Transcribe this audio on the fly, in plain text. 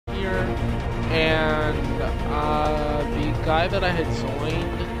guy that I had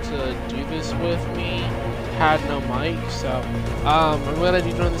joined to do this with me had no mic, so I'm gonna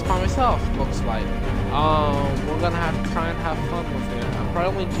be doing this by myself. Looks like we're gonna have to try and have fun with it. I'll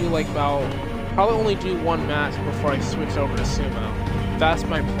probably only do one match before I switch over to Sumo. That's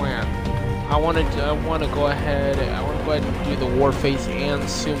my plan. I want to go ahead and do the Warface and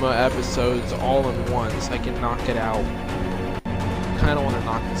Sumo episodes all in one, so I can knock it out. Kind of want to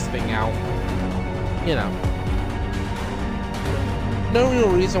knock this thing out. You know, no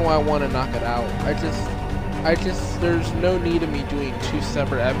real reason why I want to knock it out. There's no need of me doing 2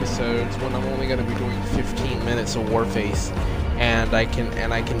 separate episodes when I'm only going to be doing 15 minutes of Warface, and I can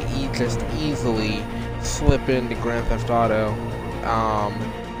just easily slip into Grand Theft Auto,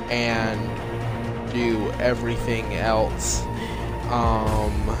 and do everything else,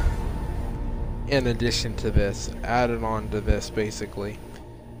 in addition to this, added on to this, basically.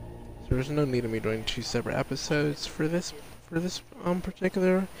 So there's no need of me doing 2 separate episodes for this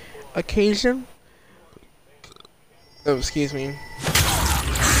particular occasion. Oh, excuse me.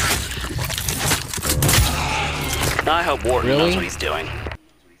 I hope Wharton knows what he's doing.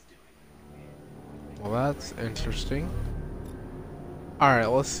 Well, that's interesting. Alright,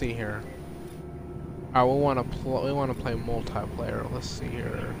 let's see here. Alright, we want to play multiplayer. Let's see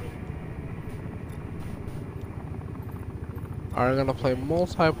here. Alright, we're gonna play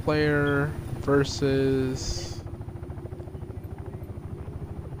multiplayer versus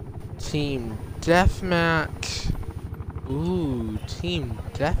team deathmatch. Ooh, team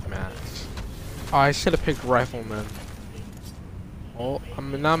deathmatch. Oh, I should have picked rifleman. Oh,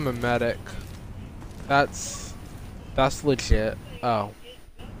 I'm a medic. That's legit. Oh.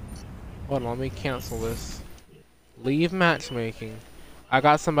 Hold on, let me cancel this. Leave matchmaking. I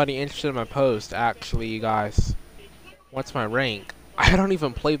got somebody interested in my post, actually, you guys. What's my rank? I don't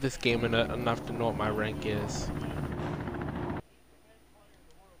even play this game enough to know what my rank is.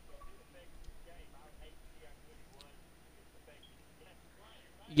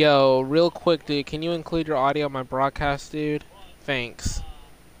 Yo, real quick, dude, can you include your audio on my broadcast, dude? Thanks.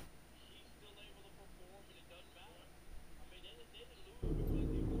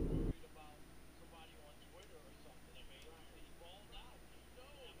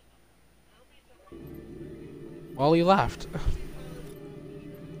 Well, he left.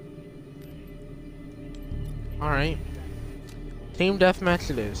 Alright. Team deathmatch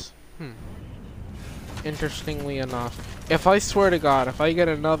it is. Interestingly enough. If I swear to God, if I get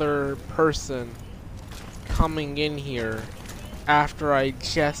another person coming in here after I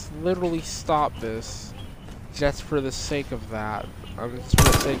just literally stop this, just for the sake of that, just for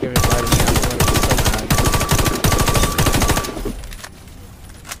the sake of inviting me, I'm gonna be so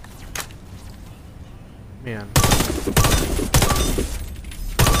mad. Man.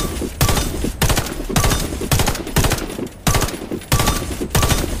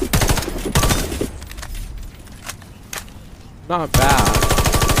 Not bad.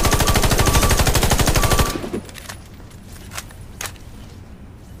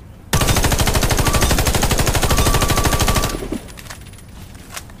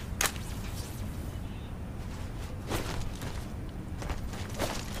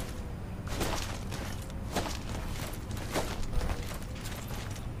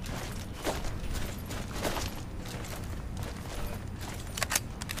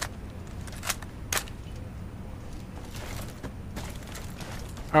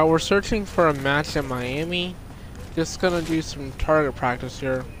 Alright, we're searching for a match in Miami. Just gonna do some target practice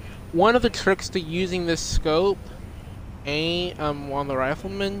here. One of the tricks to using this scope, on the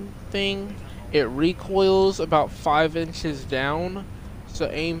rifleman thing, it recoils about 5 inches down. So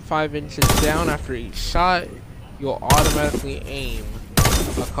aim 5 inches down after each shot, you'll automatically aim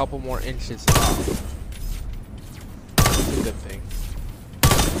a couple more inches up. It's a good thing.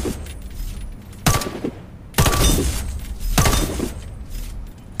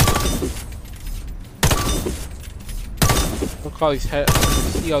 Look all these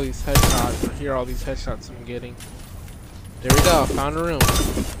see all these headshots, or hear all these headshots I'm getting. There we go, found a room.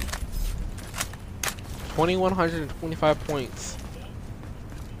 2,125 points.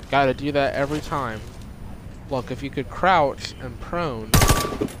 Gotta do that every time. Look, if you could crouch and prone,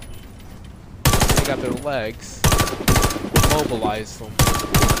 they got their legs, mobilize them.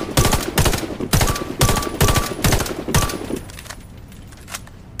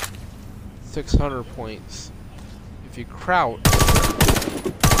 $600 points. If you crouch,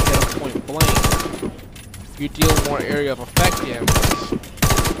 get a point blank, you deal more area of effect damage,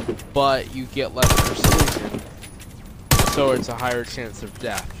 but you get less precision, so it's a higher chance of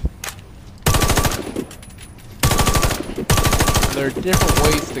death. There are different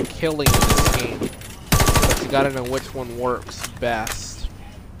ways to killing in this game, but you gotta know which one works best.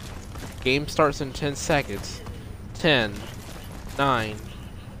 Game starts in 10 seconds. 10, 9,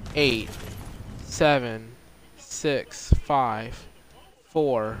 8, 7, 6, 5,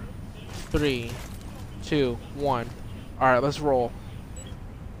 4, 3, 2, 1. Alright, let's roll.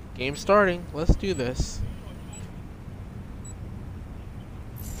 Game starting. Let's do this.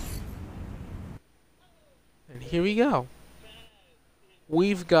 And here we go.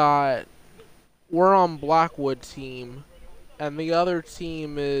 We're on Blackwood team, and the other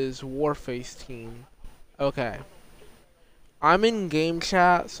team is Warface team. Okay. I'm in game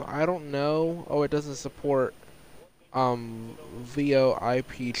chat, so I don't know. Oh, it doesn't support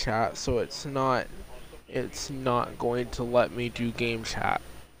VoIP chat, so it's not going to let me do game chat.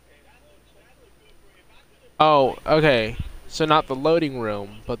 Oh, okay. So not the loading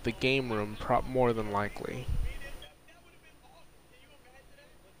room, but the game room, more than likely.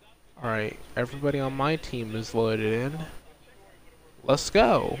 Alright, everybody on my team is loaded in. Let's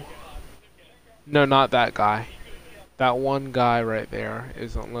go. No, not that guy. That one guy right there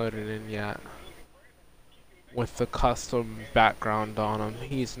isn't loaded in yet. With the custom background on him.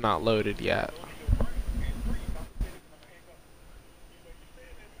 He's not loaded yet.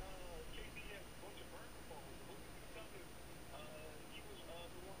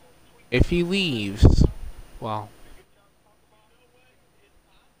 If he leaves, well,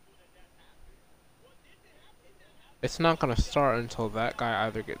 it's not gonna start until that guy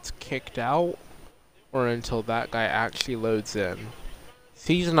either gets kicked out or until that guy actually loads in.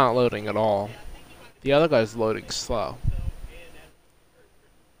 See, he's not loading at all. The other guy's loading slow.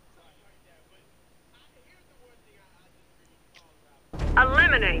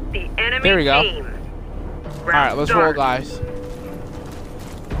 Eliminate the enemy there we go. team. Alright, let's roll, guys.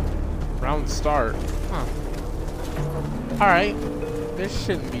 Round start. Huh. Alright. This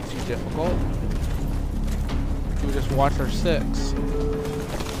shouldn't be too difficult. We just watch our 6.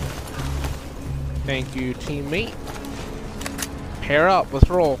 Thank you, teammate. Pair up, let's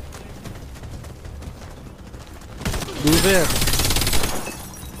roll. Move in.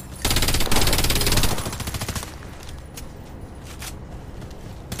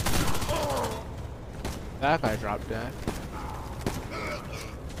 That guy dropped dead.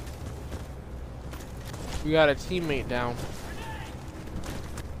 We got a teammate down.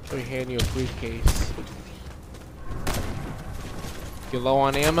 Let me hand you a briefcase. You low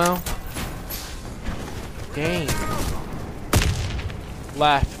on ammo? Dang.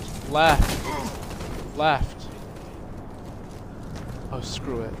 Left, left, left. Oh,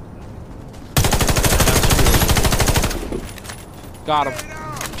 screw it. Got him.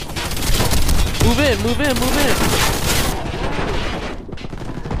 Move in, move in, move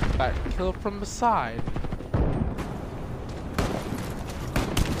in. Got killed from the side.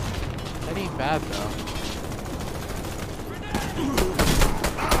 That ain't bad though.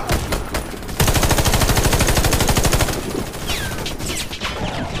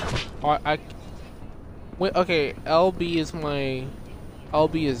 Oh, wait, okay, LB is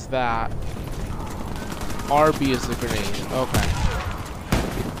that. RB is the grenade. Okay.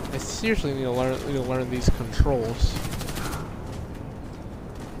 I seriously need to learn these controls.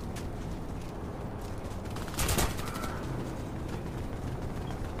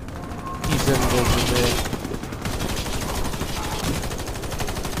 He's in over there.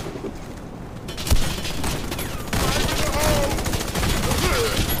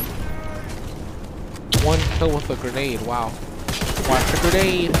 One kill with a grenade, wow. Watch the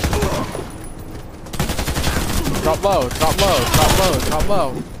grenade. Drop low, drop low, drop low, drop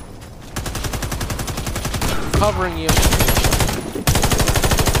low. Covering you.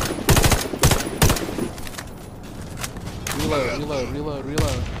 Reload, reload, reload,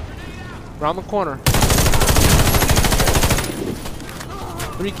 reload. Around the corner.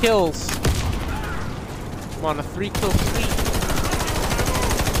 3 kills. I'm on a 3-kill streak.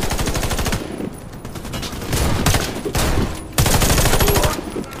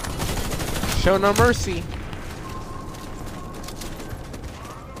 Show no mercy.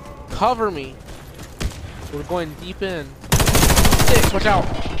 Cover me. We're going deep in. 6, watch out.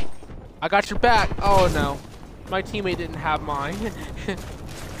 I got your back. Oh no. My teammate didn't have mine.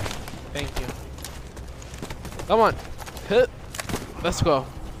 Thank you. Come on. Hit. Let's go.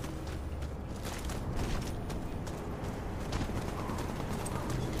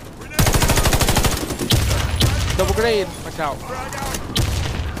 Double grenade. Watch out.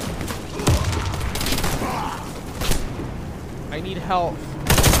 I need help.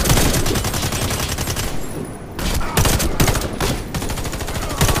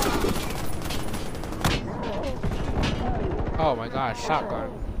 Oh my gosh, shotgun.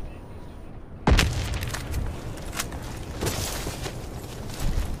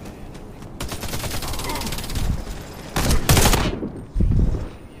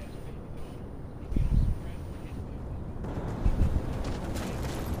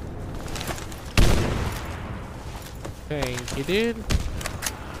 Thank you, dude.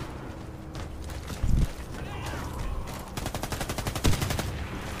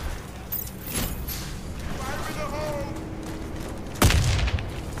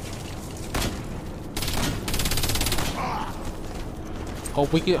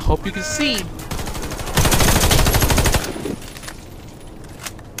 Hope you can see.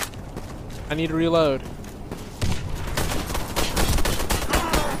 I need to reload.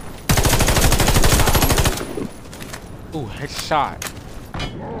 Ooh, headshot.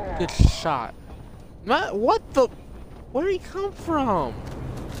 Good shot. What the? Where did he come from?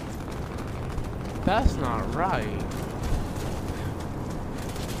 That's not right.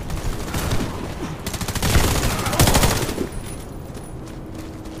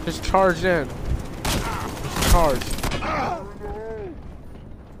 Just charge in. Just charge.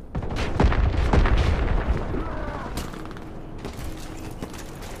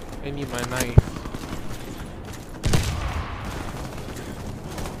 I need my knife.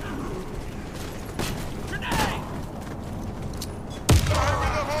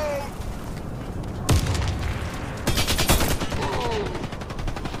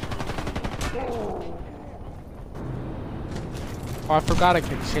 Oh, I forgot I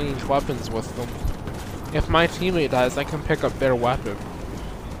can change weapons with them. If my teammate dies, I can pick up their weapon.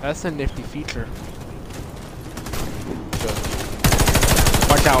 That's a nifty feature. Good.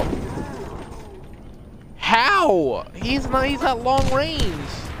 Watch out. How? He's at long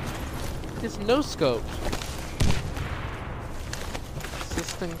range. It's no scope.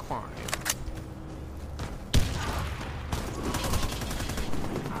 Assistant climb.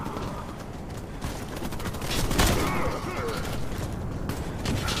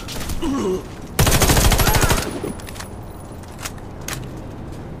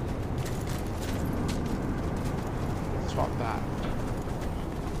 Swap that.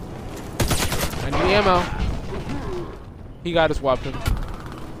 I need ammo. He got his weapon.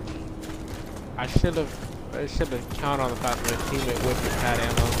 I should have counted on the fact that my teammate with me had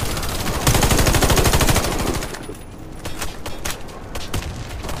ammo.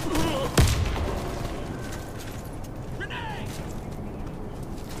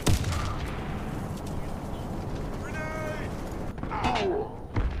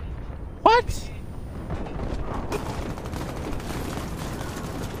 What?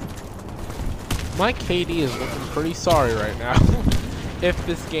 My KD is looking pretty sorry right now. If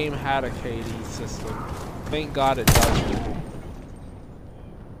this game had a KD system. Thank God it doesn't.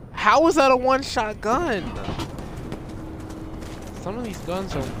 How is that a one-shot gun? Some of these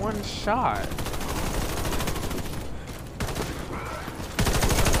guns are one shot.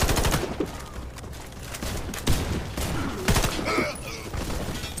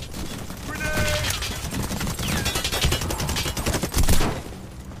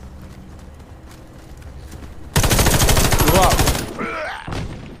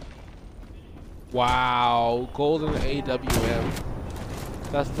 Wow, golden AWM.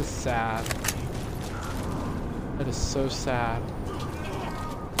 That's the sad. That is so sad.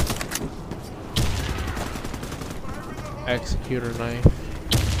 Executor knife.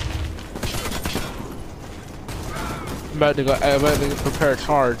 I'm about to prepare a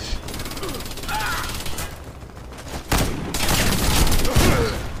charge.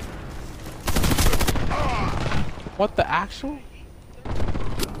 What the actual?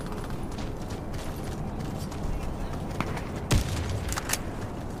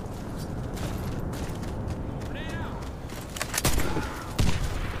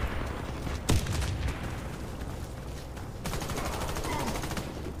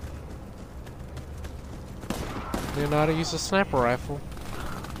 You know how to use a sniper rifle.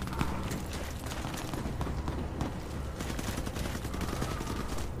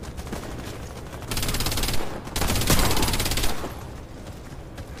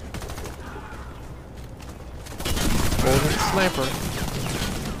 Golden sniper.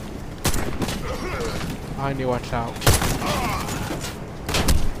 Behind you, watch out.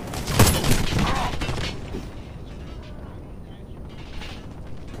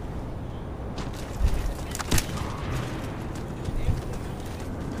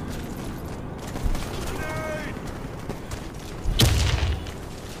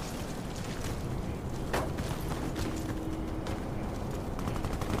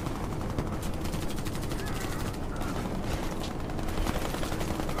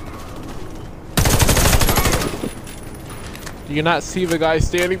 Do you not see the guy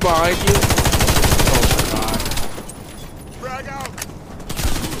standing behind you? Oh my god. Frag out.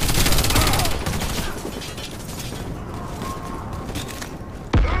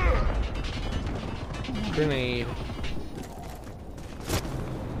 Grenade.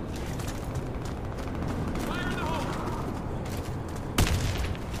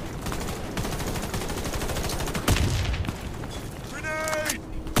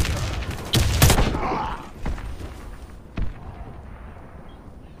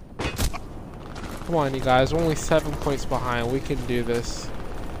 Come on, you guys. We're only 7 points behind. We can do this.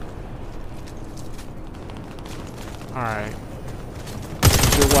 Alright.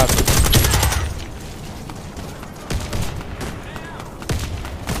 Your weapon.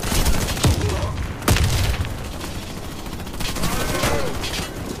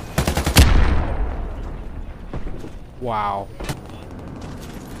 Wow.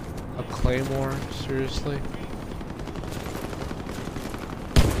 A claymore? Seriously?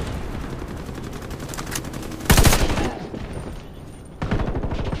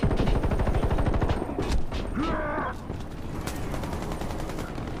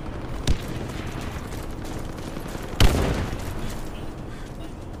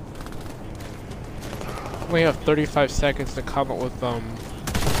 We have 35 seconds to come up with almost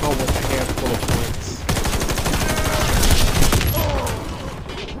a handful of points.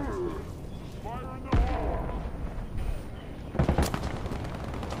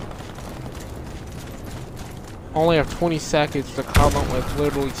 Only have 20 seconds to come up with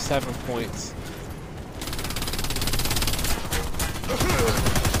literally 7 points.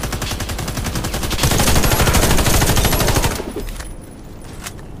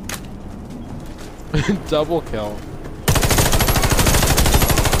 Double kill.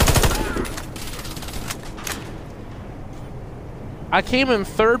 I came in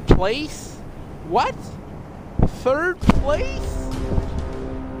 3rd place? What? 3rd place?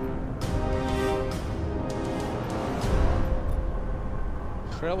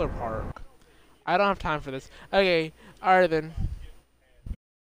 Trailer park. I don't have time for this. Okay, alright then.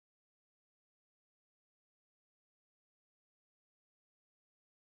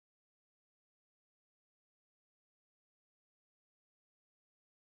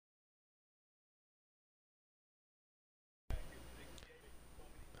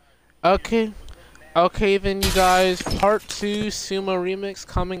 Okay then you guys, part 2 Sumo remix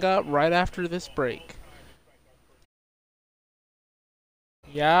coming up right after this break.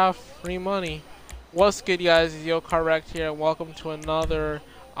 Yeah, free money. What's good, guys? It's Yo Correct here, and welcome to another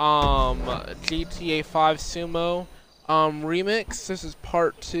GTA 5 Sumo remix. This is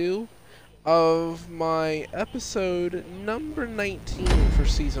part 2 of my episode number 19 for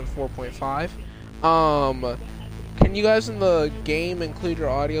season 4.5. Can you guys in the game include your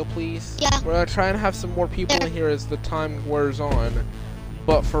audio, please? Yeah. We're gonna try and have some more people in here as the time wears on,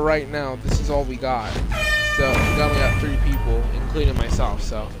 but for right now, this is all we got. So we only got 3 people, including myself.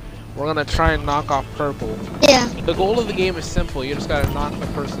 So we're gonna try and knock off purple. Yeah. The goal of the game is simple. You just gotta knock the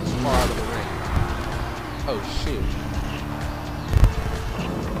person's car out of the ring. Oh shoot!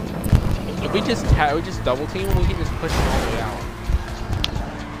 If we just double team him, we can just push him all the way out.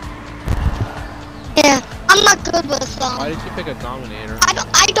 Yeah. I'm not good with them. Why did you pick a Dominator? I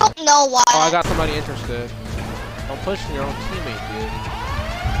don't know why. Oh, I got somebody interested. Don't push your own teammate, dude.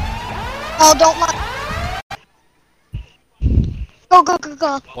 Oh, don't let.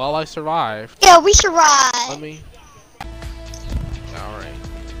 Go. Well, I survived. Yeah, we survived. Let me. Alright.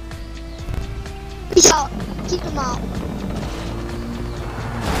 He's out. Keep him out.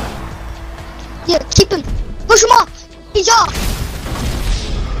 Yeah, keep him. Push him off. He's off.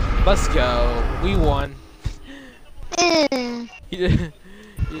 Let's go. We won.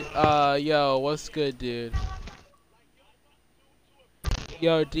 Yo, what's good, dude?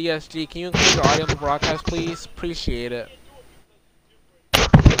 Yo, DSG, can you include your audio on the broadcast, please? Appreciate it.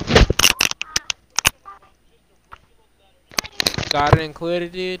 Got it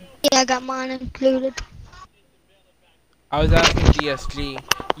included, dude? Yeah, I got mine included. I was asking DSG.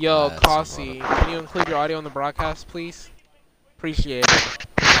 Yo, Cossie, can you include your audio on the broadcast, please? Appreciate it.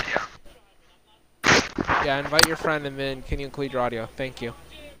 Yeah, invite your friend and then can you include your audio? Thank you.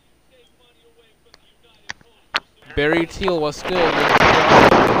 Barry Teal, what's good?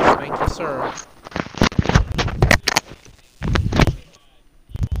 Thank you, sir.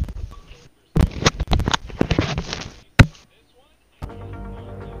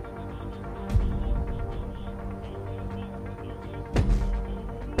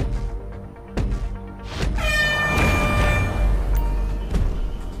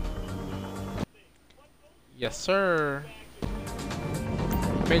 Yes, sir.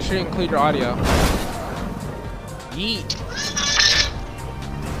 Make sure you include your audio. Yeet.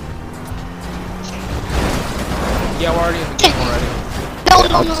 Yeah, we're already in the game already. No.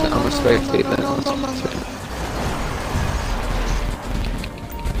 I'm a spectate that. No.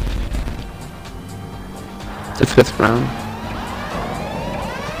 The 5th round.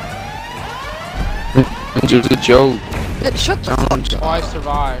 It was a joke. Shut the fuck Oh, I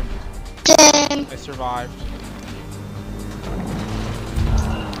survived. Damn. I survived.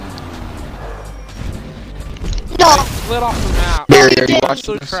 No. Split off the map. Barry, are you didn't. watching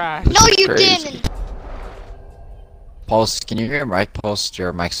So this? trash. No, you Crazy. didn't. Pulse, can you hear your mic, Pulse?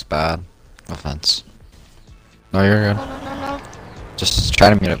 Your mic's bad. No offense. No, you're good. No. Just try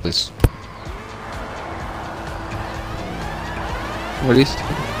to mute it, please. What do you say?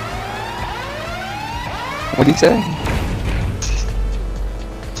 What do you say?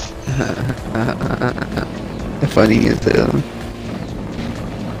 Funny as hell.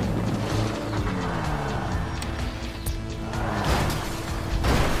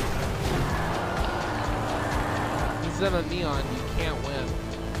 He's in a neon, you can't win.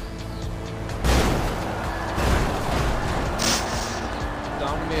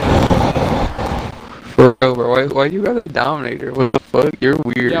 Dominator. Bro, why you got a Dominator? What the fuck? You're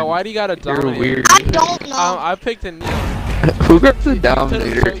weird. Yeah, why do you got a Dominator? You're weird. I don't know. I picked a neon. Who grabs the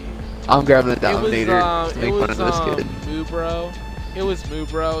Dominator? I'm grabbing the Dominator to make fun of this kid. Moobro. It was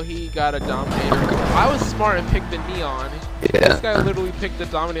Moobro. He got a Dominator. I was smart and picked the neon. Yeah. This guy literally picked the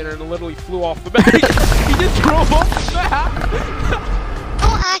Dominator and literally flew off the map. He just drove off the map.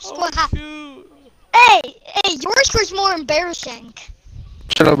 Don't ask what happened. Shoot. Hey, yours was more embarrassing.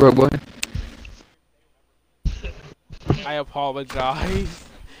 Shut up, bro, boy. I apologize.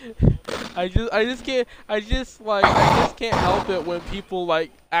 I just can't help it when people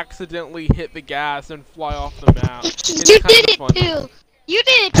like accidentally hit the gas and fly off the map. You did it too. You did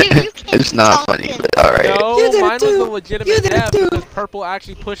it too. You can't. It's not funny, but alright. No, mine was a legitimate death because Purple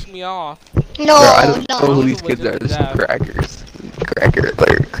actually pushed me off. No, Bro, I don't know no. who these kids are. They're some crackers. Cracker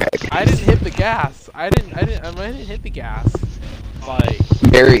alert, crackers. I didn't hit the gas. I didn't hit the gas. Like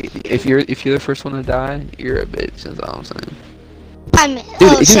Barry, if you're the first one to die, you're a bitch. That's all I'm saying.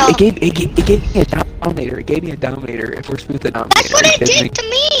 Dude, It gave me a Dominator. It gave me a Dominator. If we're smooth the Dominator. that's what it did to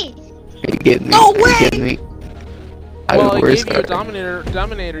me. It gave me. No It gave me. well, it gave you a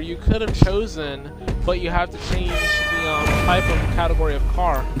Dominator you could have chosen, but you have to change the type of category of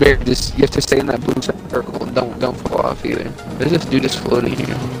car. Barry, you have to stay in that blue circle. Don't fall off either. There's this dude just floating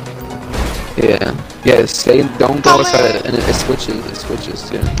here. Yeah, stay. Don't go outside, and it switches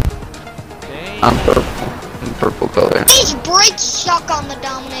too. Dang. I'm purple. I'm purple color. These brakes suck on the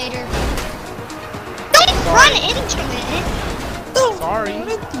Dominator. Don't run into it. Sorry.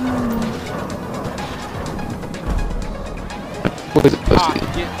 What is it supposed to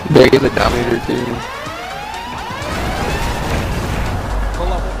be? Barry the Dominator too. Pull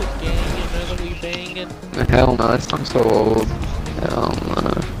up with the gang, you know that we banging. Hell no, that song's so old. Hell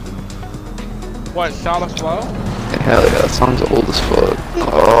no. What, Shot of Flow? Hell yeah, that song's old as fuck.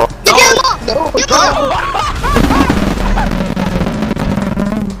 Oh.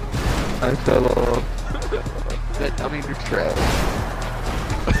 I fell off. That Dominator trash.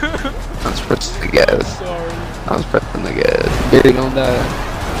 I was pressing the gas. Sorry. I was pressing the gas. Barry don't die.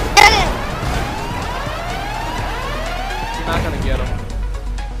 You're not gonna get him.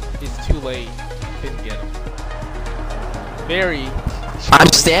 It's too late. Couldn't get him. Barry.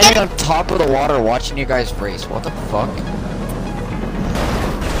 I'm standing on top of the water watching you guys race. What the fuck?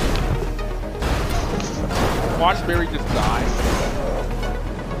 Watch Barry just die.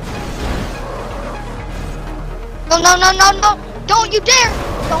 No. Don't you dare.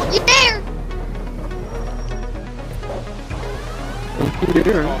 Don't you dare. Don't you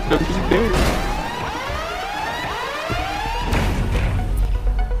dare. Don't you dare.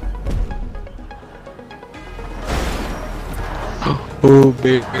 Oh,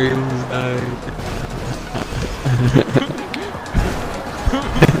 Barry almost died.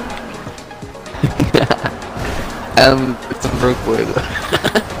 It's a broke boy though.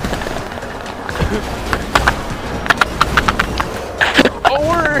 Oh,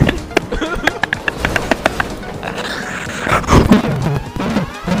 word!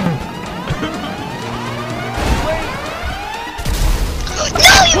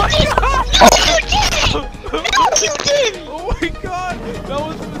 Oh my god! That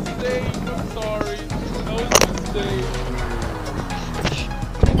was a mistake! I'm sorry. That was a mistake.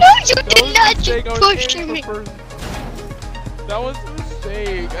 No, you did not just push me. That was a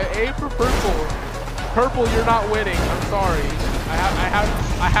mistake. I aim for purple. Purple, you're not winning. I'm sorry.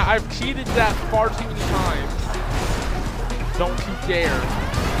 I've cheated that far too many times. Don't you dare.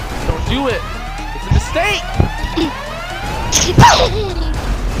 Don't do it. It's a mistake.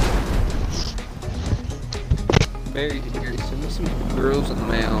 Barry, here, send me some girls in the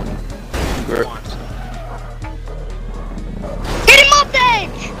mail. Girls. Hit him up then!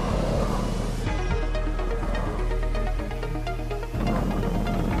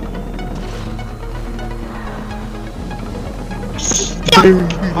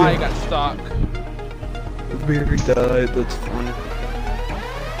 I got stuck. Barry died, that's funny.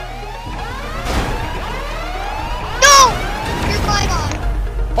 No! You're right on.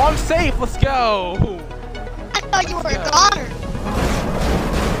 Oh, I'm safe. Let's go. thought you were a goner.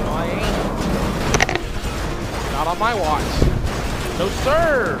 No, I ain't. Not on my watch. No,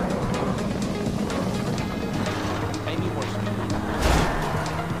 sir. I need more speed.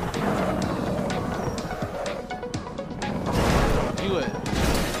 Do it.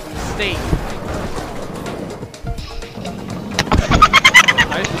 Mistake.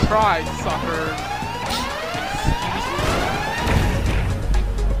 Nice try, sucker.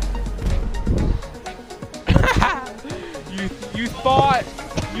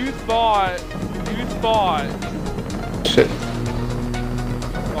 You thought. Shit.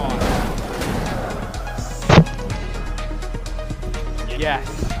 Thought. Yes.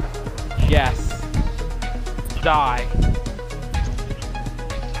 Die.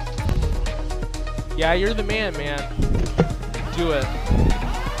 Yeah, you're the man, man. Do it.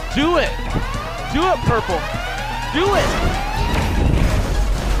 Do it, Purple. Do it.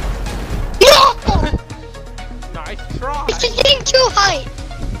 No! Nice try. It's just getting too high.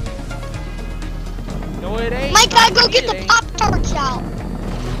 No, it ain't. Mike, I go get the Pop-Tarts out.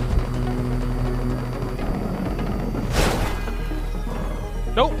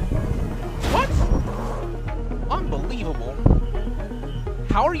 Nope. What? Unbelievable.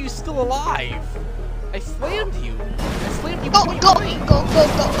 How are you still alive? I slammed you. Go. Point blank. Go.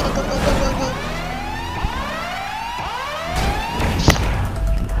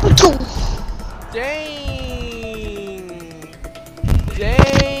 Dang.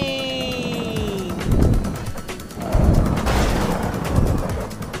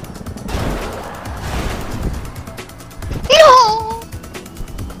 No!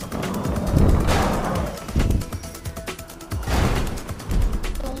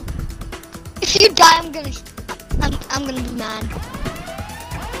 If you die, I'm gonna be mad.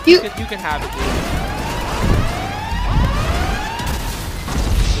 You can have it, dude.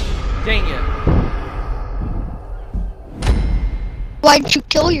 Dang it. Why'd you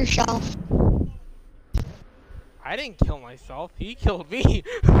kill yourself? I didn't kill myself. He killed me.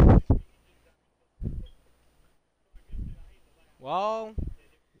 Well,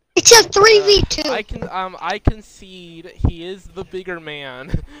 It's a 3v2. I concede he is the bigger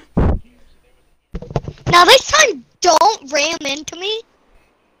man. Now this time, don't ram into me.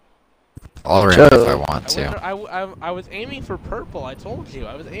 I'll ram if I want to. I was aiming for purple. I told you.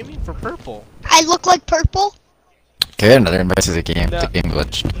 I was aiming for purple. I look like purple. Okay, another invite to the game. No. The game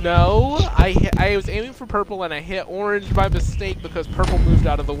glitch. No, I was aiming for purple and I hit orange by mistake because purple moved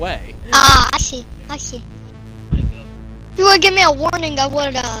out of the way. Ah, I see. If you would give me a warning, I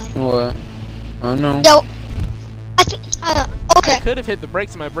would, What? Oh no. No. Okay. I could have hit the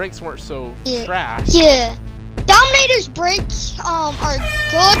brakes and my brakes weren't so Yeah. trash. Yeah. Dominator's brakes, are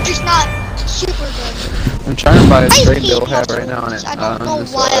good, just not super good. I'm trying to buy a I trade hate they'll have right now on customers. it. I don't know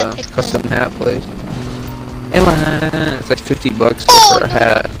This why I picked custom them. hat place. It's like $50 Oh, for a no.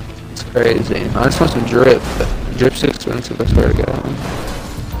 hat. It's crazy. I just want some drip, but drip's expensive, I swear to God.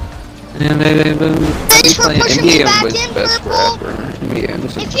 Yeah, maybe, but Thanks for pushing me back was in, best Purple. rapper. NBA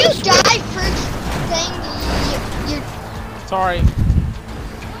was the If you best rapper. die first thing, you're... Sorry.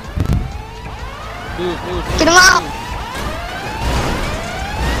 Move. Get him out.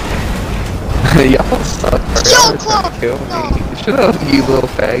 Y'all suck. So You're trying to close. kill No. me. Shut up, you little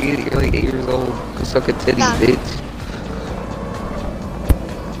faggot. You're like 8 years old. Go suck a titty, Yeah. bitch.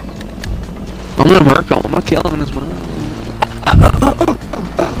 I'm gonna murk him. I'm gonna kill him in his mind.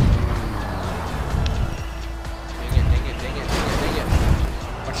 Dang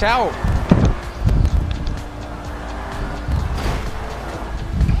it. Watch out.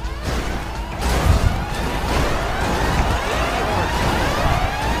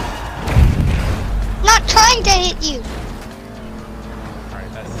 Not trying to hit you.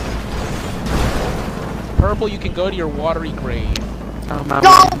 Alright, that's... Purple, you can go to your watery grave. No,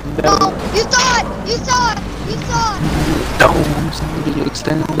 you saw it. Don't somebody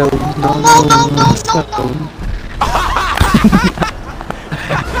extend those. No.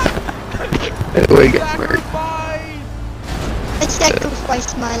 We got murked. Sacrifice! I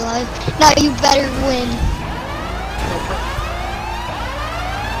sacrificed my life. Now you better win.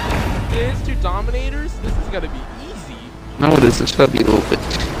 It's two dominators? This is gonna be easy. No, this is gonna be a little bit.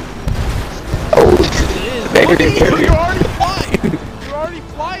 Oh, It is. Very, Look at you, very- you're already flying! You're already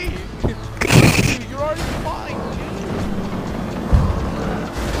flying!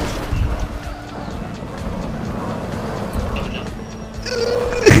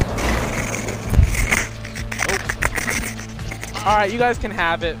 Alright, you guys can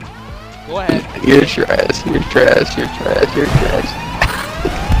have it. Go ahead. you're trash.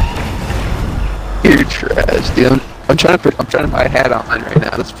 You're trash, dude. I'm trying to buy a hat online right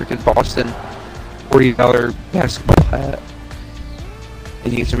now. That's freaking Boston. $40 basketball hat.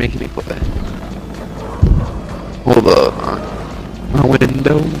 And you guys are making me play. Hold up. My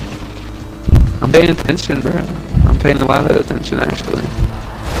window. I'm paying attention, bro. I'm paying a lot of attention, actually.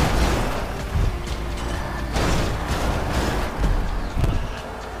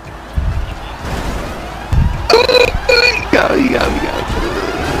 You got me.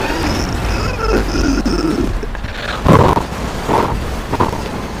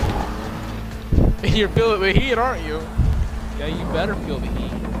 You're feeling the heat, aren't you? Yeah, you better feel the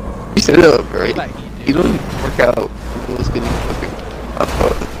heat. You set it up, right? That heat, dude. You don't even work out. It was getting fucking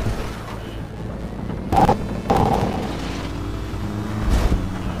up.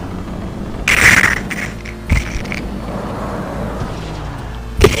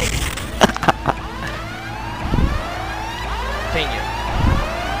 Dang it.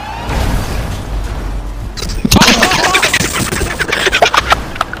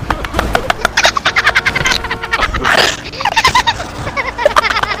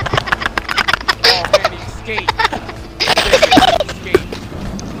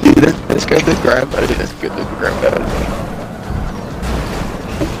 Dude, that's good to grab out of it. That's good to grab out of it.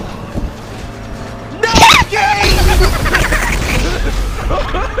 No game!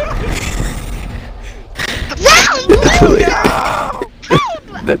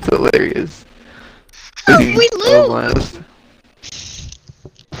 That's hilarious. We lose!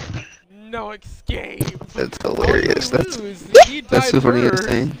 No escape. That's hilarious. That's the funniest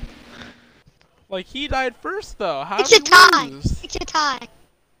thing. Like, he died first, though. How It's did a tie. he lose? It's a tie.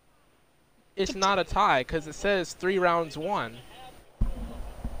 It's not a tie, because it says 3 rounds won.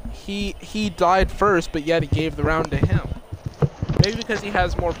 He died first, but yet he gave the round to him. Maybe because he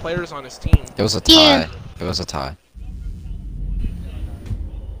has more players on his team. It was a tie. Yeah. It was a tie.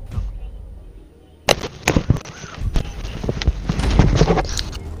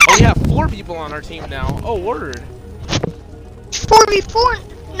 Oh, we have 4 people on our team now. Oh, word.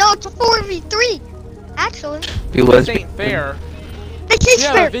 4v4. No, it's a 4v3. Actually. Be This lesbian. ain't fair. It is We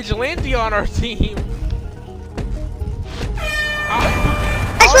have fair. a vigilante on our team.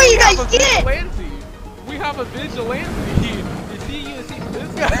 That's what you guys did. Vigilante. We have a vigilante. You see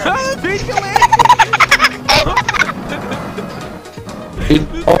this guy? Vigilante. Dude,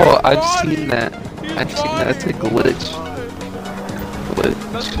 This oh, guy's I've body. seen that. His I've seen that. That's a body. glitch.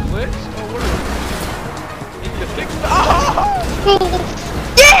 That's a glitch? Oh, what is it? You need to fix that.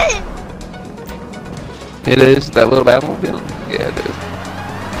 Yeah! It is that little Batmobile. Yeah, it is.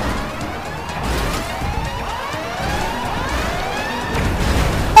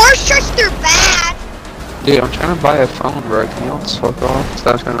 Horse trucks are bad. Dude, I'm trying to buy a phone, bro. Can you all just fuck off?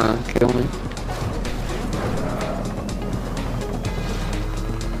 Stop trying to kill me.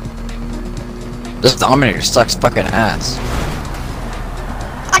 This Dominator sucks fucking ass.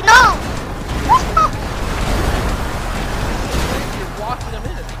 I know. You're blocking him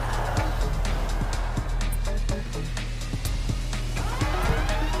in.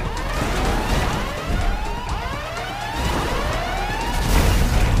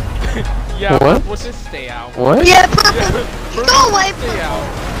 Yeah, What? we'll just stay out. What? Yeah, purple. We're Go gonna away, Stay purple. out.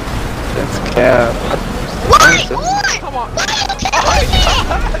 That's cap. Why? Why? Come on. Why are you killing me?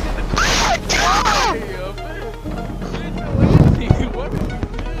 Vigilante, what did you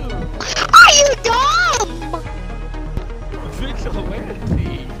do? Are you dumb?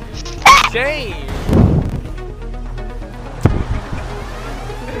 Vigilante. James.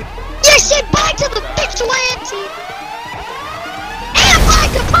 You said bye to the vigilante. And bye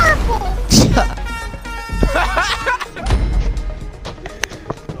to purple.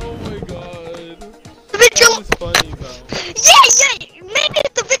 Oh my god. The vigil. That was funny though. Yeah. Maybe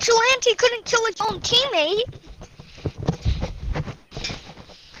if the vigilante couldn't kill his own teammate.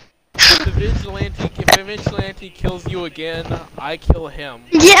 If the vigilante kills you again, I kill him.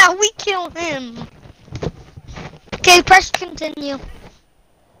 Yeah, we kill him. Okay, press continue.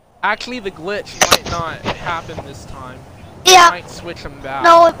 Actually, the glitch might not happen this time. Yeah. It might switch him back.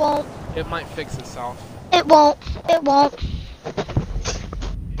 No, it won't. It might fix itself. It won't. It won't.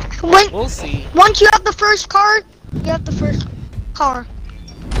 When, We'll see. once you have the first card, you have the first car.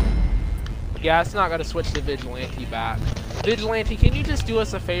 Yeah, it's not gonna switch the vigilante back. Vigilante, can you just do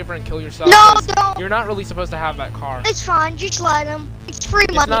us a favor and kill yourself? No, 'Cause don't. You're not really supposed to have that car. It's fine. Just let him. It's free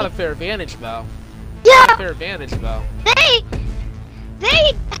It's money. not a fair advantage though. Yeah, Fair advantage though. they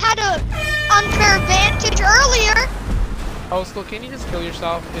had a unfair advantage earlier. Oh, still, can you just kill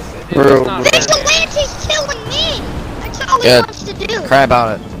yourself? It's Bro, not a fair advantage. Vigilante's killing me. That's all he Good. wants to do. Cry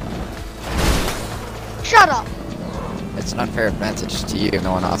about it. Shut up. It's an unfair advantage to you,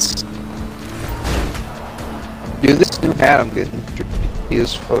 no one else. Dude, this new hat I'm getting. He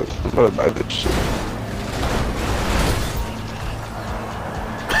is fuck. I'm about to buy this shit.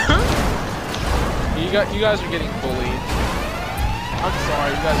 You guys are getting bullied. I'm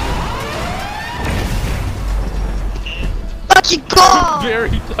sorry, you guys are Fuck you, go!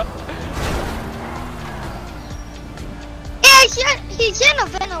 very tough. Yeah, he's in a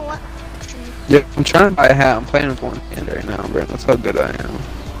vanilla. Yeah, I'm trying to buy a hat. I'm playing with one hand right now, bro. That's how good I am.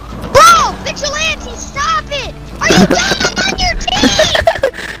 Bro, vigilante, stop it! Are you down? I'm on your team!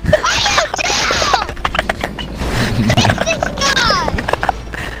 Are you down? Fix this guy!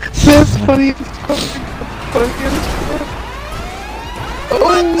 That's funny.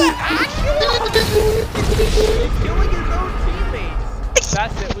 What the actual? He's killing his own teammates.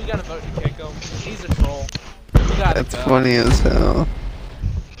 That's it. We gotta vote to kick him. He's a troll. We gotta That's go. funny as hell.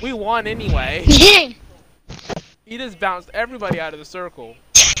 We won anyway. Yeah. He just bounced everybody out of the circle.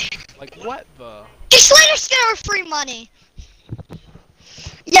 Like what the? Just let us get our free money.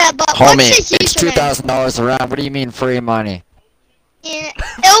 Yeah, but Homie, what's his it's username? $2,000 a round. What do you mean free money? Yeah,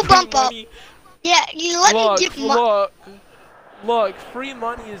 it'll bump up. Money. Yeah, you let me get money. Look, free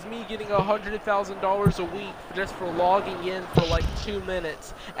money is me getting $100,000 a week just for logging in for like 2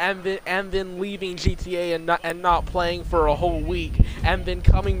 minutes and then leaving GTA and not playing for a whole week and then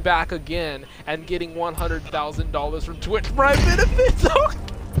coming back again and getting $100,000 from Twitch Prime benefits.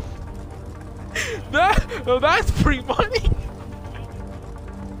 That's free money.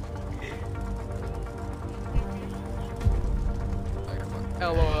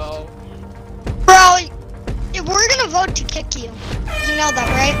 LOL. Bro, if we're gonna vote to kick you. You know that,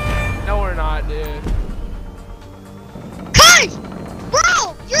 right? No, we're not, dude. Cuz!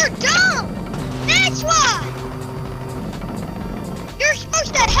 Bro, you're dumb! That's why! You're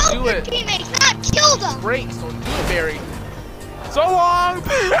supposed to help Do your it. teammates, not kill them! Great, so do it, Barry. So long,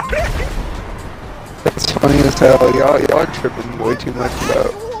 Barry! That's funny as hell. Y'all are tripping way too much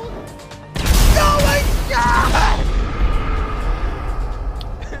about. Oh my god!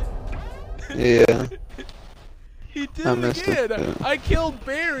 Yeah. He did I it missed it, again! yeah. I killed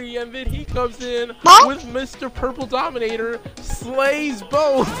Barry and then he comes in Huh? with Mr. Purple Dominator, slays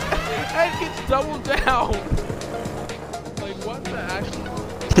both, and gets double down! Like, what the actual?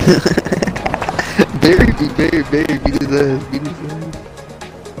 Barry, beat his ass.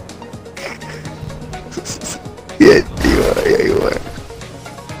 Yeah, you are.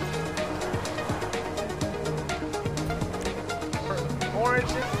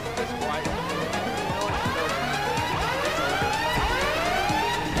 Orange is white.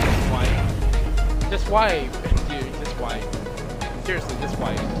 Just white, dude, just white. Seriously, just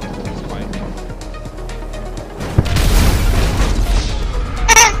white. Just white.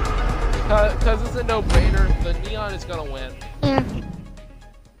 Cause it's a no-brainer, the neon is gonna win. Yeah.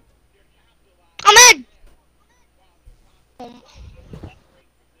 I'm in!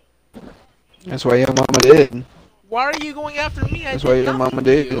 That's why your mama did. Why are you going after me? That's why your mama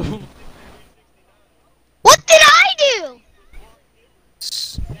did. What did I do?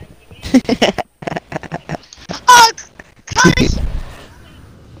 Oh, cuz.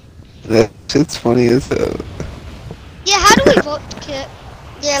 It's funny as hell. Yeah, how do we vote to kick?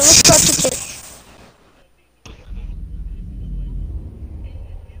 Yeah, let's vote to kick.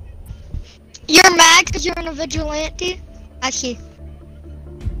 You're mad because you're in a vigilante? I see.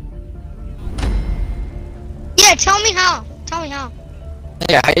 Yeah, tell me how. Tell me how.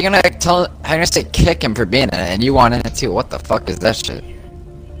 Yeah, how you gonna say kick him for being in it and you want in it too? What the fuck is that shit?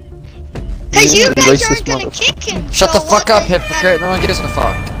 Because you guys Racist aren't gonna motherfucker. kick him. Shut so the fuck what up, does it hypocrite. matter? No one gives a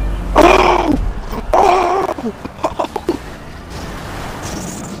fuck.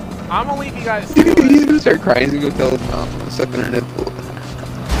 I'm gonna leave you guys to He's it. gonna start crying. He's gonna tell his mom sucking her nipple.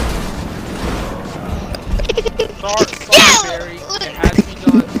 Sorry, Barry. It has to be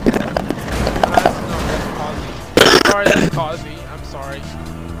done. That's Causey. I'm sorry.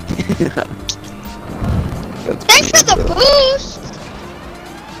 That's Thanks for the boost.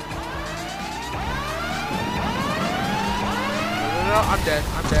 No, I'm dead.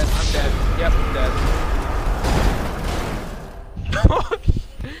 Yep, I'm dead.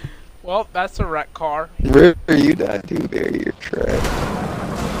 Well, that's a wreck car. Where are you died to, Barry? You're trash.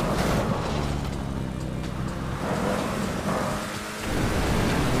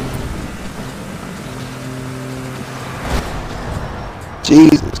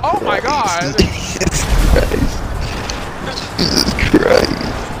 Jesus Oh my Christ. god! Jesus Christ. Jesus Christ.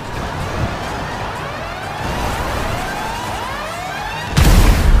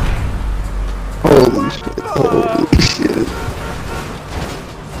 Holy shit. Holy shit.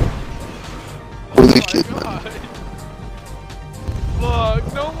 Holy shit, man. God. Look,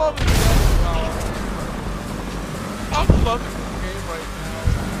 no love is death power. I'm loving this game right now.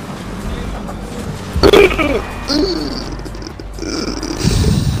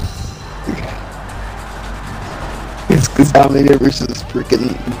 It's cause Dominator versus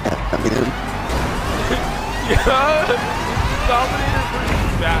freaking Batman. Yeah, Dominator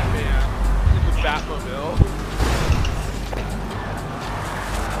versus Batman in the Batmobile.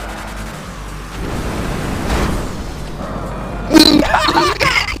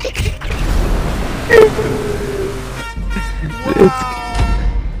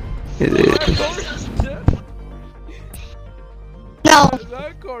 It is. No,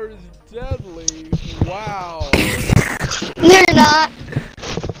 That car is deadly. Wow. they're not.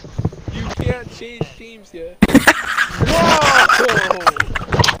 You can't change teams yet. Whoa!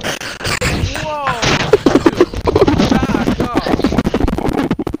 Whoa! Back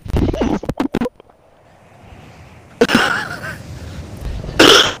up.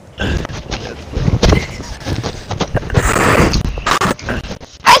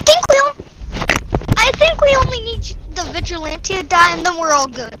 I think we only need the vigilante to die, and then we're all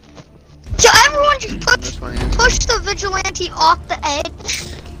good. So everyone just push the vigilante off the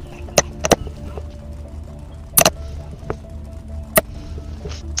edge.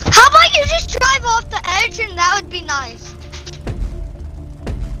 How about you just drive off the edge, and that would be nice.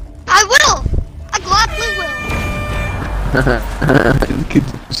 I will. I gladly will. The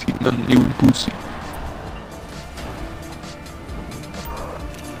kid's pussy, none you pussy.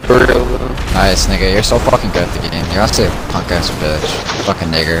 For real though. Nice, nigga. You're so fucking good at the game. You're honestly a punk ass bitch. Fucking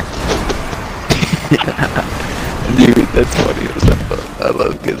nigger. Dude, that's funny as hell. I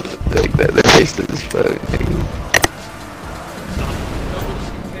love kids like that. They're racist as fuck.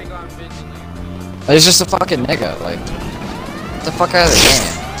 He's just a fucking nigga. Like, get the fuck out of the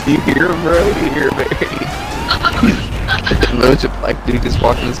game. You hear him, bro? You hear him, Barry? Imagine a black dude just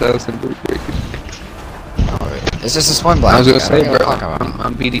walking his house and breaking. It's just this one black. I was gonna say, guy. bro,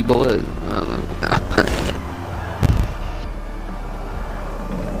 I'm BD Bullet.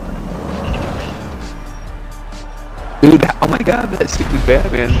 Dude, oh my god, that stupid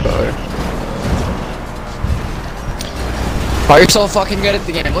Batman car. Oh, you're so fucking good at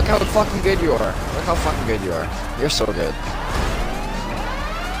the game. Look how fucking good you are. Look how fucking good you are. You're so good.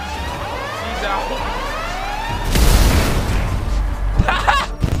 He's out.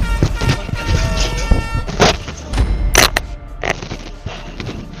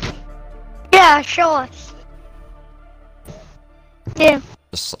 Yeah, show us. Yeah.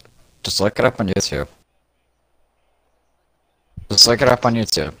 Just look it up on YouTube. Just look it up on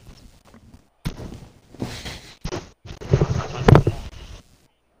YouTube.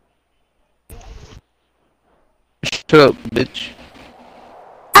 Shut up, bitch.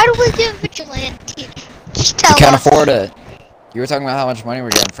 How do we get vigilante? Just tell You can't us. afford it. You were talking about how much money we're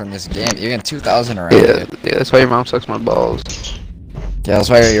getting from this game. You're getting 2,000 around. Yeah, Dude. yeah, that's why your mom sucks my balls. Yeah, that's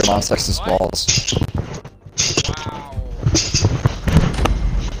why your mom sucks his balls. Wow.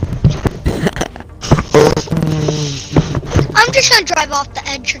 I'm just gonna drive off the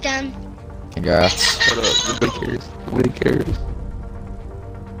edge again. Congrats. Shut up, nobody cares. Nobody cares.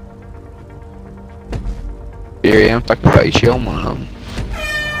 Here I'm talking about your show, mom.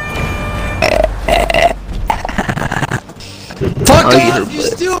 Fuck Oh, you're off, you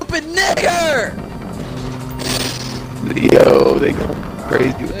stupid nigger! Yo, they go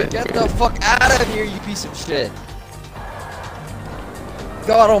crazy with that. Get the fuck out of here, you piece of shit.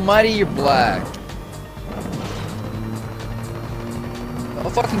 God almighty, you're black. Oh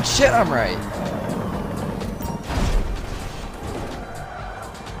fucking shit, I'm right.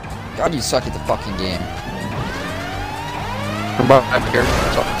 God, you suck at the fucking game. I'm about my hair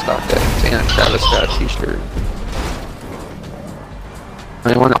stock that and a Travis Scott t-shirt.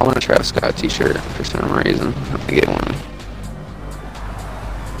 I want a Travis Scott t-shirt for some reason. I'm gonna get one.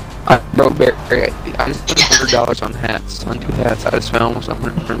 Bro, Barry, I just spent $100 on hats, on 2 hats. I just spent almost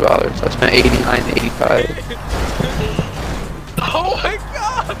 $100. So I spent $89.85. Oh my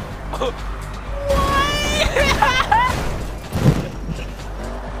god!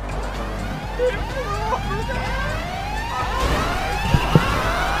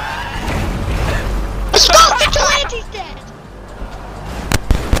 Let's go! Vigilante's dead!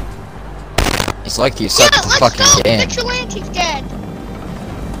 It's like you suck at the Let's fucking go! game. Vigilante's dead!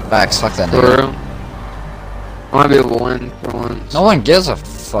 Facts, fuck that For nigga. real. I might be able to win for once. No one gives a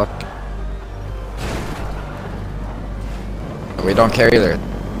fuck. We don't care either.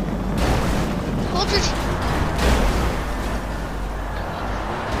 We'll just...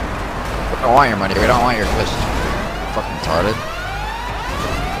 We don't want your money, we don't want your fish. Fucking retarded.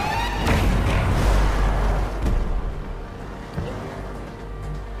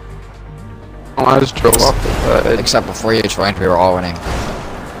 Oh, I just drove off the side. Except before you joined, we were all winning.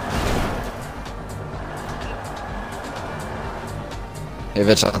 Hey,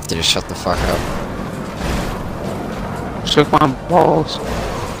 Vigilante, just shut the fuck up. Shook my balls.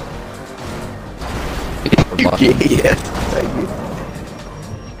 You're gay, yes. Thank you.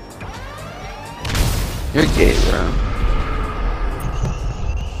 You're gay, bro.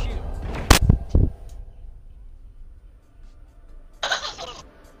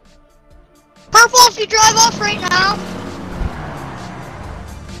 Purple, if you drive off right now.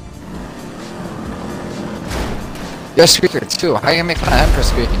 You're a squeaker too. How you gonna make fun of him for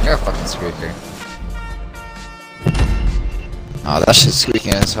squeaking? You're a fucking squeaker. Oh, that shit's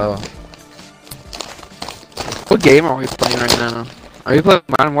squeaking as hell. What game are we playing right now? Are you playing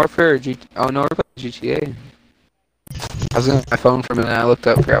Modern Warfare or Oh no, we're playing GTA. I was on my phone for a minute, I looked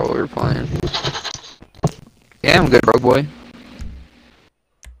up, forgot what we were playing. Yeah, I'm good, rogue boy.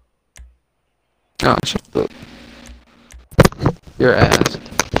 Oh, shut up. Your ass.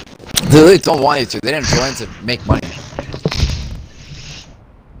 They really don't want you to. They didn't join to make money.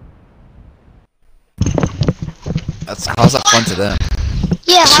 How's that fun to them?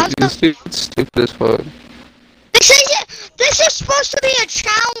 Yeah, how's that? Stupid as fuck. This is supposed to be a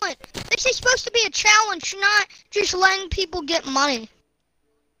challenge. This is supposed to be a challenge, not just letting people get money.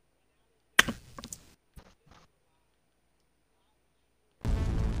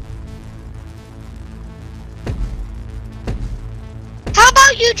 How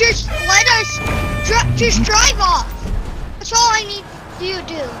about you just let us just drive off? That's all I need you to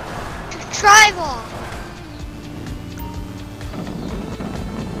do. Just drive off.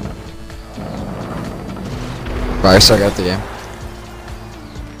 Right, I suck at the game.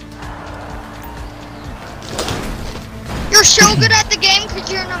 You're so good at the game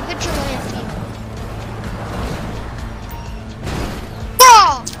because you're not vigilante.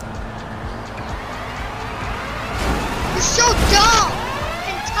 Bro! You're so dumb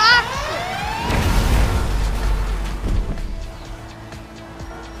and toxic.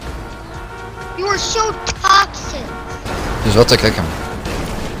 You are so toxic. Just about to kick him.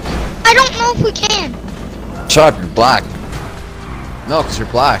 I don't know if we can. Shut up, you're black. No, because you're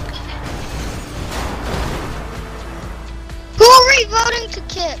black. Who are we voting to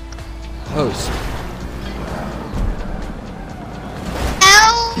kick? Who's?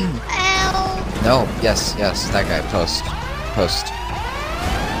 L. No, yes, that guy. Post.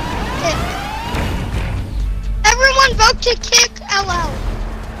 Kick. Everyone vote to kick LL.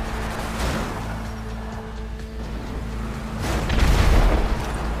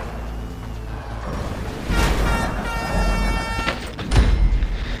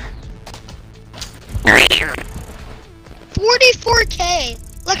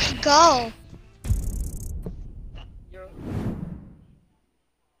 $44K. Let's go.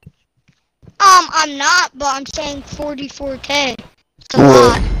 I'm not, but I'm saying 44K. It's a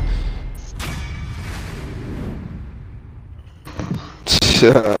lot.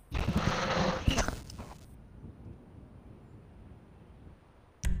 Shut up.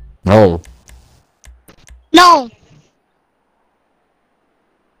 No. No.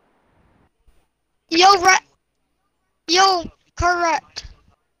 Yo, correct.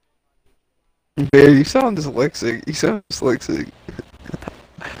 Babe, you sound dyslexic.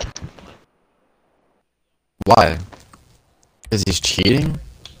 Why? Because he's cheating?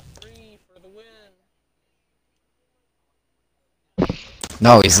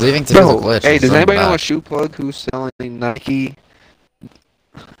 No, he's leaving to do the glitch. Hey, He's does going anybody know a back. shoe plug who's selling Nike?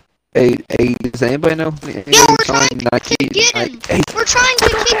 Hey, does anybody know Yo, who's we're trying selling to Nike? get him. We're trying to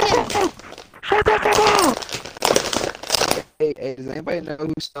kick him. Hey, does anybody know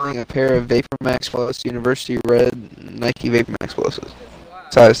who's selling a pair of Vapor Max Plus University Red Nike Vapor Max Pluses?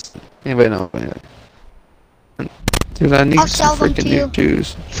 Size. Anybody know? Dude, I need I'll some sell them freaking to new you.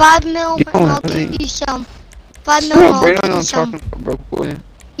 shoes. 5 mil, You and don't I'll have any. give you some. 5 mil, No, and I'll Brady, give I'm you some. talking about, broke boy.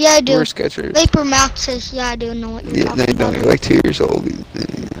 Yeah, I do. We're Skechers. Vapor Maxes. Yeah, I do know what you're Yeah, talking they don't. about. You're like 2 years old.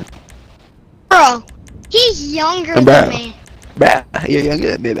 Bro, he's younger Bro. than me. Bah, you're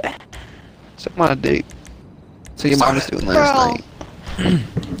younger than me, bah. Suck my dick. So your mom was doing last Bro.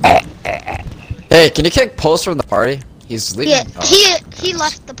 night. Hey, can you kick Pulse from the party? He's leaving. Yeah, Oh. he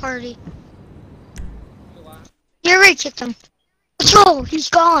left the party. You already kicked him. Let's go. He's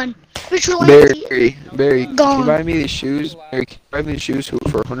gone. Vigilante. Barry, can Gone. you buy me these shoes? Barry, can you buy me these shoes for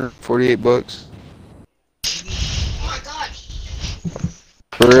 $148?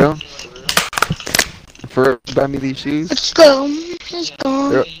 For real? For real, buy me these shoes? Let's go. He's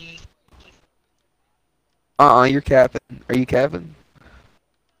gone. You're capping. Are you capping?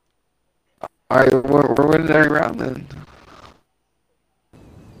 Alright, we're winning every round then.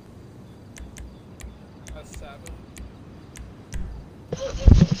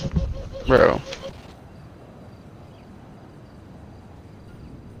 Bro.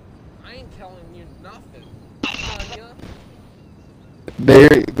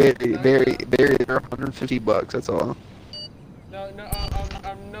 Very, they're $150. That's all.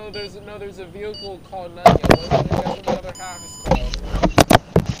 No, there's a vehicle called Nunya. What the other half is called?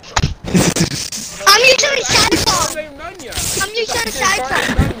 I'm using the cyclone. Name Nunya. I'm using the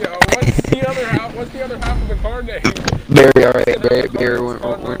cyclone. Nunya. What's the other half? What's the other half of the car name? Very alright. Very.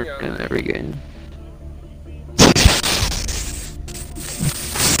 We're in every game.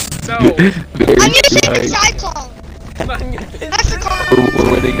 No. I'm using the cyclone. That's the car.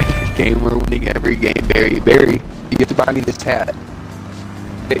 We're winning every game. We're winning every game. Barry, you get to buy me this hat.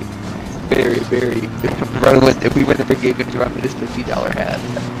 Hey, Barry. If we win every game, you get to buy me this $50 hat.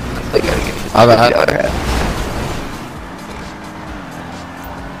 I gotta get this $50 hat.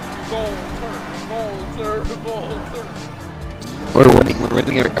 We're winning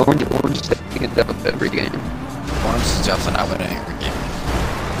every. We're just taking it up every game. Orange is definitely not winning every game.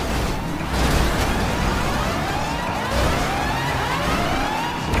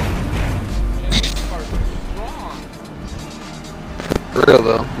 For real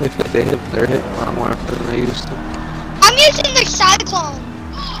though, they're hitting a lot more than they used to. I'm using the cyclone.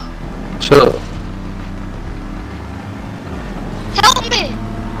 Shut up. Help me.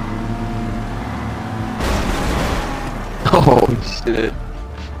 Oh shit.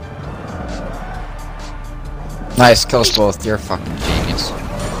 Nice, kills both. You're a fucking genius.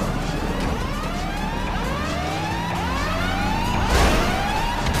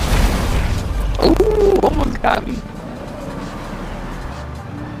 Ooh, almost got me.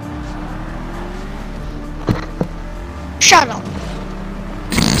 Shut up.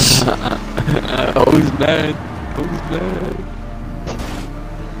 Who's mad? Who's mad?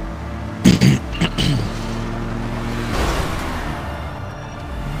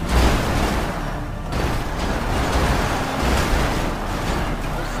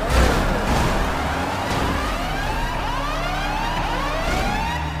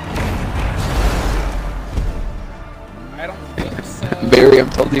 Barry, I'm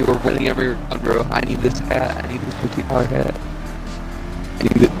telling you, we're winning every round, bro. I need this hat. I need this $50 hat. I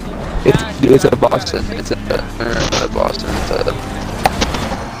need it. It's a Boston. It's a Boston. It's a.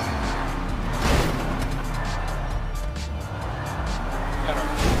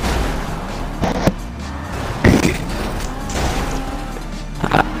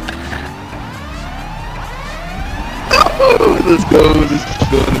 Oh, let's go.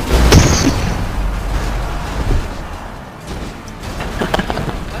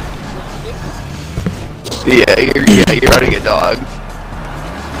 Yeah, you're running a dog.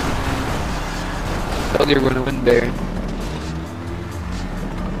 Told you you're gonna win, Barry. You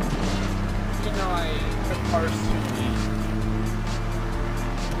know I took cars to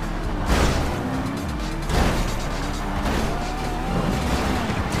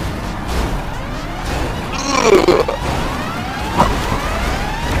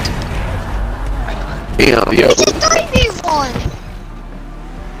Damn, yo. It's a 3v1.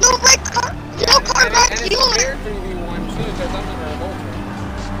 No red car. No car back to you.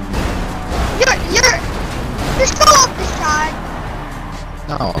 You're still off the side.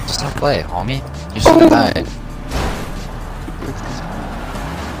 No, just don't play, homie. You should have died.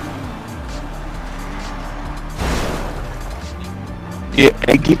 Yeah,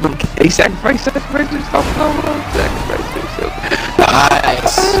 and keep him. Hey, sacrifice yourself. Sacrifice yourself.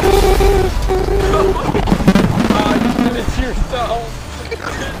 Nice. You did it to yourself.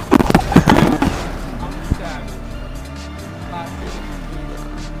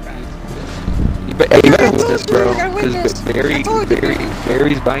 Hey, you better win this, bro. Because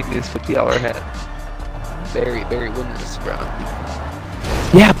Barry's buying this $50 hat. Barry, win this, bro.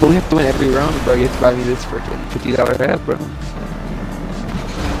 Yeah, but we have to win every round, bro. You have to buy me this freaking $50 hat, bro.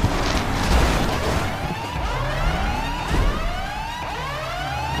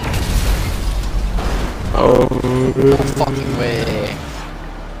 Oh, No fucking way.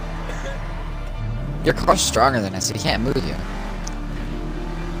 Your car's stronger than us, so he can't move you.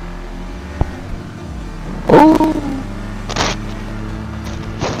 oh.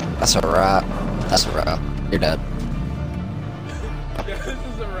 That's a wrap. That's a wrap. You're dead. Yeah, this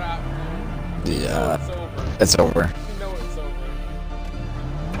is a wrap. Yeah. It's over. It's over. You know it's over.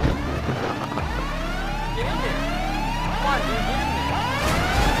 Get in there. Come on, dude, get in there.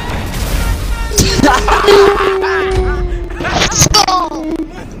 Let's go.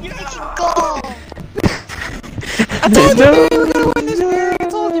 Let's go. I told you, Barry, we're gonna win this, Barry. I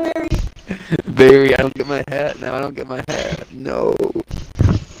told you, Barry. Barry, I don't get my hat now. I don't get my hat. No.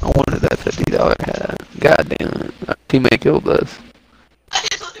 I wanted that $50 hat. God damn it. Our teammate killed us.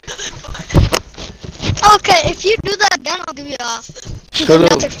 Okay, if you do that again, I'll give you Shut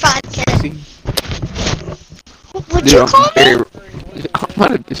up. another 5K. See? Would you call me? Barry,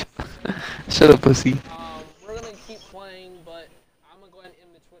 Shut up, pussy.